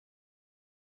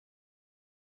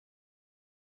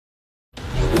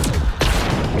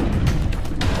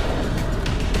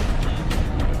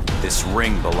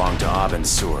ring belonged to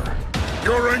Abensur.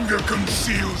 Your anger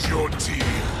conceals your tears.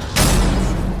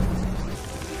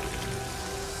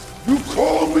 You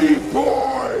call me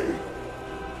boy?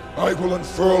 I will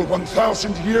unfurl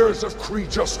 1,000 years of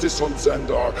Kree justice on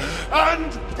Xandar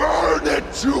and burn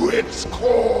it to its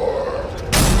core!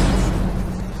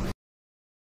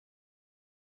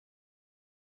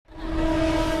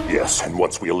 Yes, and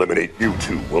once we eliminate you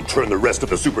two, we'll turn the rest of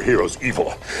the superheroes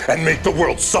evil and make the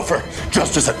world suffer,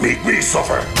 just as it made me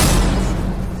suffer!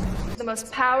 The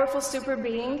most powerful super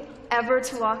being ever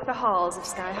to walk the halls of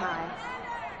Sky High.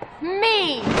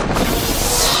 Me!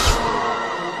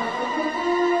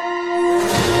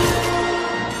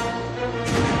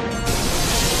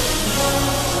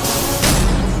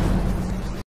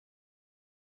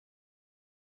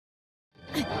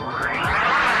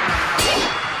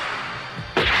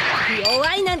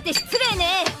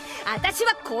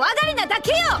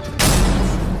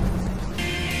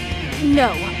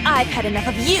 No, I've had enough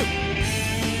of you.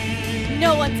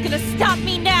 No one's gonna stop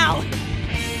me now.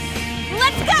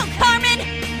 Let's go, Carmen!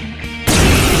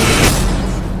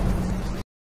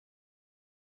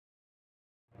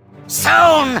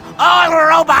 Soon, all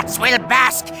robots will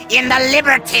bask in the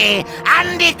liberty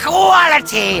and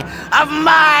equality of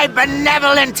my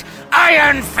benevolent,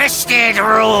 iron-fisted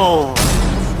rule.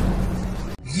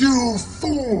 You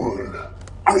fool!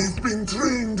 I've been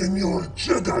trained in your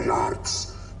Jedi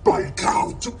arts by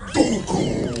Count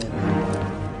Dooku!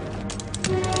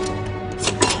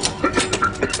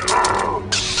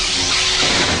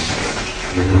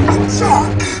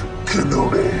 Attack,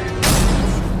 Kenobi!